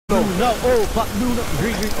No, oh, fuck, blue, no,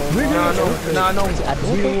 green. Oh, No.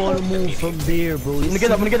 We don't want to move from there, bro. I'm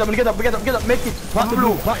gonna get up, make it. Fuck the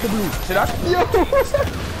blue. See that? Yo,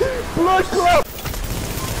 blood club.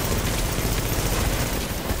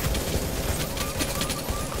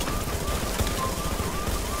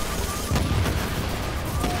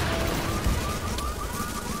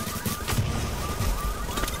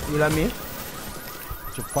 You like me?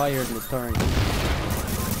 You're fired in the turn.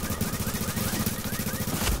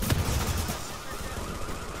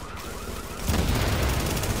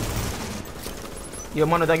 Yo,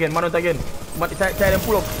 man out again. Try them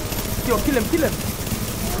pull up. Yo, kill him.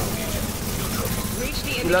 Reach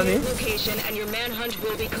the You love me? indicated location and your manhunt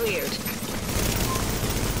will be cleared.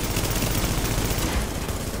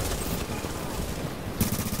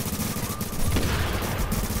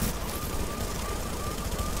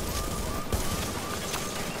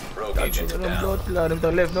 Rogue agent down. Them to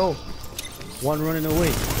the left now. One running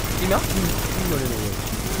away. See me? Two running away.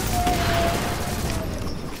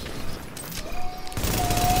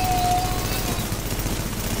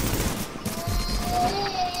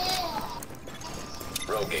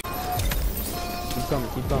 Rogue agent.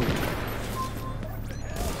 Keep coming.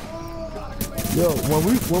 Yo, when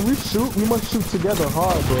we shoot, we must shoot together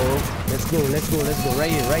hard, bro. Let's go.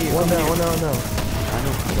 Right here. One Come down, here. one down. I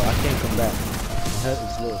know, but I can't come back. My health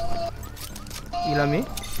is low. You like me?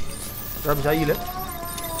 Rubbish, I heal it.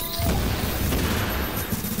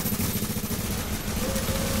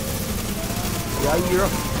 Yeah, I heal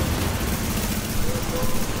it.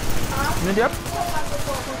 You know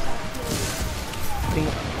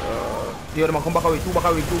the other man come back away, two gone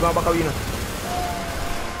back away now.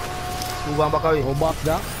 Two gone back away. Go back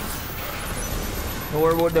there. Don't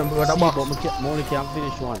worry about them, we got a box. But I only can't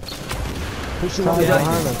finish one. Push him Try over it there.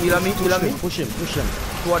 behind us. You like me? Push him.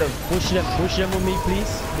 Two of them. Push them with me,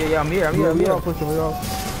 please. Yeah, I'm here. We all pushing, we all.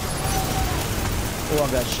 Oh,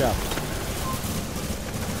 I got shot.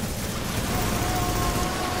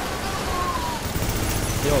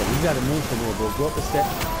 Yo, you gotta move from here, bro. Go up the step.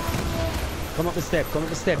 Come up the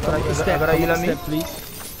step, please.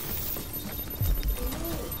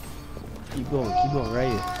 Keep going, right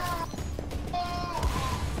here.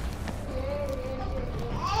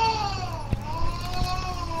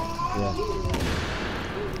 Yeah.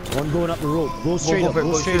 One going up the rope. Go straight up.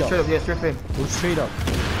 Go straight up. Yeah, straight in. Go straight up.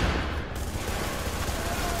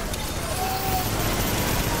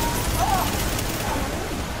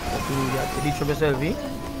 You reach yourself, eh?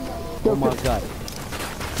 Oh my god.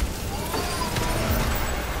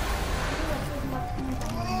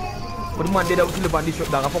 But the man did that kill the this shot,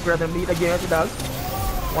 dog. I fuck around and beat again, dog.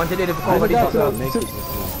 One day they cover this shot, dog. Make it.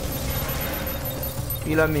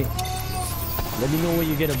 You like me? Let me know when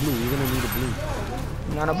you get a blue. You're gonna need a blue.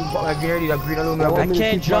 Nah, no blue fuck like green, that green alone. I me to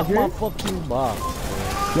can't keep drop my my here? fucking bar.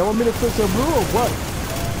 Y'all want me to switch to blue or what?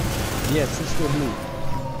 Yeah, switch to blue.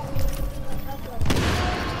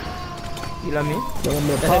 You like me? Y'all want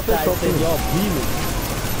me to pop it? I said y'all beaming.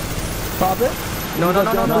 Pop it? No.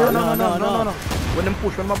 When them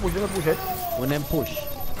push it. When them push.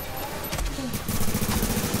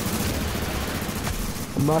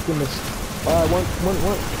 I'm knocking this. One.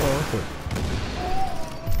 Oh, okay.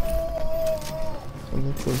 Let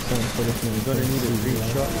me push down for this one. You're gonna need a green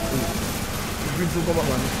shot. Green two come up,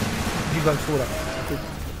 man. Green gun soda.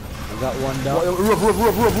 I got one down.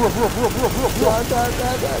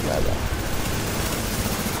 Yeah.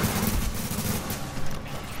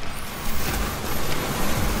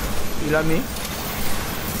 You like me?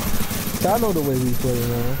 I know the way he play,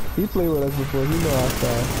 man. He played with us before. He know our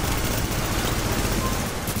style.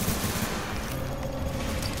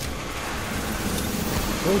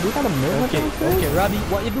 Oh, they got a man. Okay, Robbie,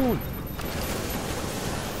 what you doing?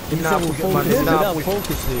 Nah,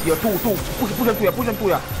 Focus it. Yo, two. Push them to ya. Push them to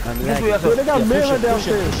ya, So they got mirror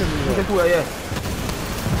downstairs. Push them to ya, yeah.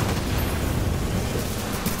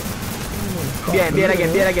 Behind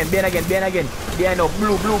again. Behind now.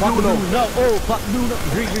 Blue now. No, oh, fuck blue, no.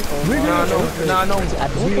 Green. Oh, No.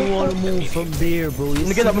 we don't want to move from there, bro. I'm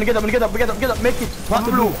gonna get up. Make it. Fuck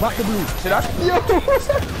the blue. See that? Yo,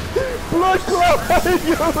 blood club.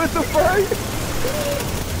 Yo, what the fuck?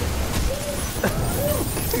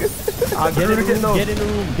 Get in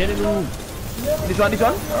the room. This one?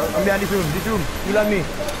 I'm behind this room. You like me?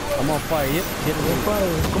 I'm on fire, yep. Get in the room.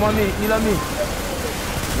 Come on, me. You like me?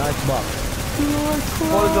 Nice box.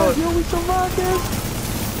 Hold on. Yo, we survived this.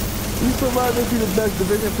 We survived this. Be the best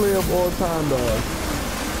division player of all time, dog.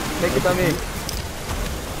 Make it on me.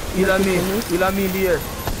 You like me in the air.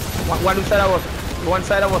 One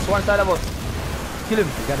side of us. Kill him.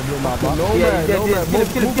 You gotta blow my box. No man. Kill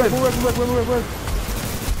him.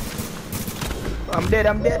 Move. I'm dead.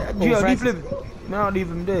 Gio, Francis. defib. No,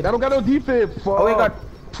 defib, I'm dead. I don't got no defib. Oh, we got.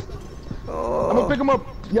 I'm gonna pick him up.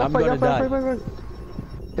 Yeah, I'm fight. gonna die.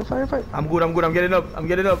 Yeah, fight. I'm good. I'm getting up.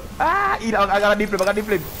 Ah, I got a defib.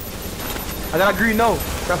 I got a green now.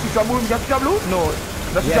 Can I switch to blue? No.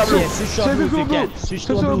 Let's switch to blue. Yes, switch to blue if you can. Switch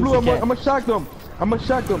to Switch to blue if you I'm can. gonna shock them.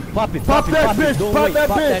 Pop it, Pop that bitch. Don't Pop wait, that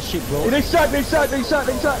pop bitch. that shit, bro. They shot.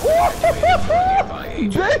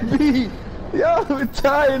 Baby. Yo, I'm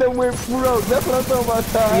tired and went broke. That's what I'm talking about.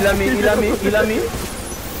 Ilami.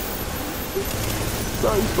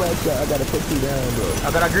 Sorry, splash shot. I gotta put you down, bro.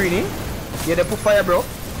 I got a greenie. Yeah, they put fire, bro.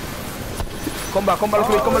 Come back, look at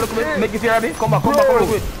it. Make it here, Abby. Come back, look at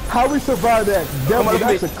it. How we survive that? Devil,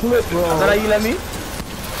 that's a clip, bro. I got a Ilami.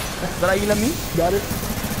 Got it?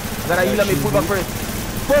 Pull back first.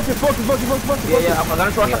 Focus. Yeah, I'm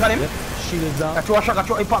gonna throw a shot at him. Shield is down. I throw a shot,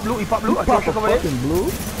 he pop blue. I throw a shot over there. Fucking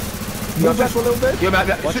blue. Move back a little bit. Yeah, man,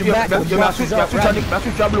 Watch your back, watch your back. switch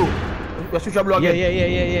to blue. Switch to blue again.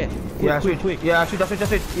 Yeah. Quick. Yeah, switch.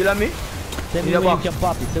 Ilami. Tell me In the when you box. can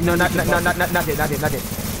pop it. Tell me No, when not you can pop it. it.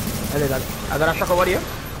 I got a shot over there.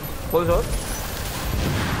 Hold on.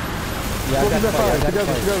 Yeah, I got fire.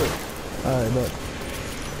 Together. Alright, look.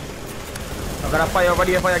 I got a fire over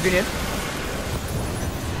there, fire grenade.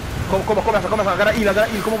 Come on. I got a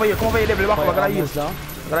heal. Come over here, devil. I got a heal. Almost down.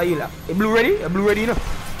 A blue ready, you know?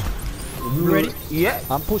 You ready? Yeah.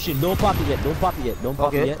 I'm pushing. Don't pop it yet.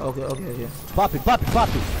 Okay. Pop it.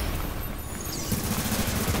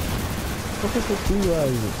 What is this blue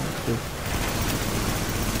eyes?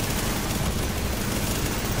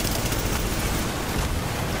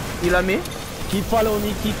 Ilami. Keep following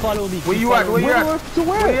me. Where you at? To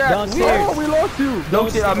where? Downstairs. Oh, we lost you.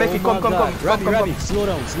 Downstairs, make it come. Rabbit, slow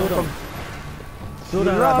down. Slow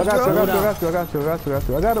down, I got you.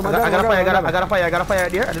 I got him. I got a fire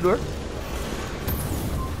there at the door.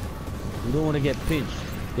 You don't want to get pinched.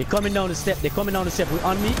 They're coming down the step. We're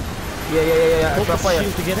on me. Yeah. I got Focus fire.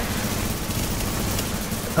 shield together.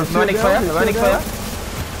 My next fire.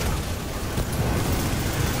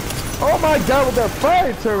 Oh my god, with that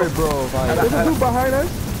fire turret, bro. There's a dude behind us.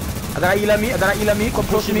 I got a Ilami. Come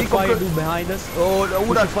close to me. Fire dude behind us. Oh, who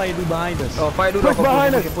Push that? the fire dude behind us. Oh, fire dude. Push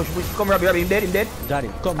behind us. Push. Come, Robbie. I'm dead. Got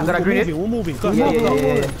it. Come, I got a grenade. we're moving. Come,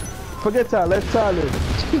 Yeah. Forget that. Let's challenge.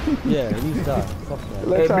 Yeah, he's that. Fuck that. Hey,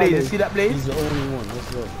 Let's Blaze, you challenge. see that, Blaze? He's the only one.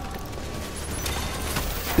 Let's go.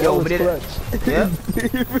 That Yo, was we did it. clutch. Yeah.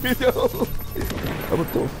 I'm gonna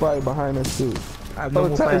throw fire behind us too. I have no I'm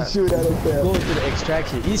more trying fire. to shoot at us there. Go to the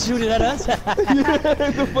extraction. He's shooting at us. Yeah,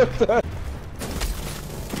 it's the first time.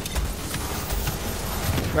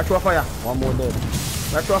 Let's throw a fire. One more dead.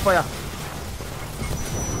 Let's throw a fire.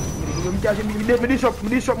 Me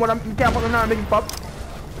disrupt more than me can't pop. I'm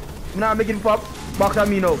not making pop. Box on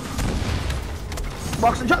me now.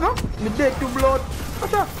 Box and shot now. Me dead to blood.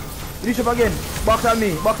 What's that? Disrupt again. Box on me.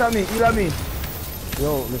 Heal me.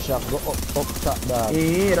 Yo, Mishak, go up top, dog.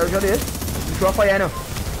 Yeah, that's what it is. Throw a fire now.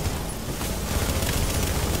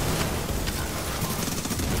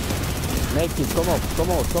 Make it, come out.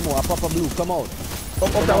 I pop a blue, come out.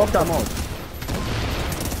 Up top. Come out.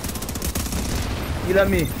 Heal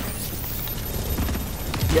me.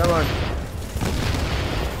 Yeah, man.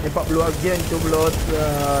 They pop blue again to blood.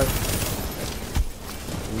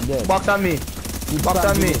 He's dead. Box on me. Box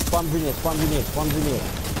on me. Spam grenade.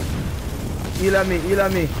 Heal me.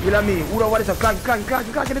 Who what is a clank, you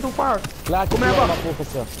can't get it too far. Clark, Come here, you box. have a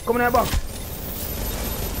focus, Come in here, box.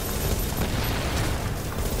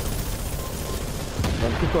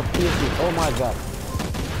 Then pick up cases. Oh my god.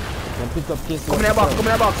 Then pick up cases. Come in here,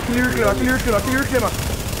 box.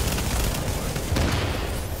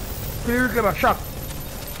 Clear climber. Shot.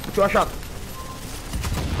 Put you a shot.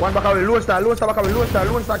 One back away. Lone star back away. Lone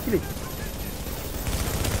star kill it.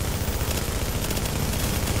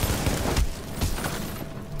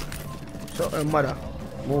 So, mother.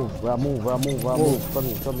 Move. Come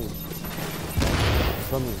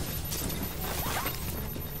in.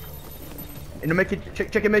 You know, make it,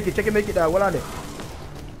 check it, make it. What are they?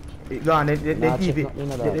 Go on, they Nah, TV. check not in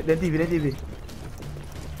that. They TV.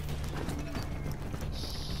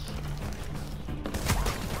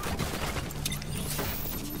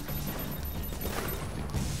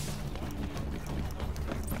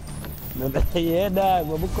 Yeah, dog.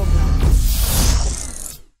 But we come.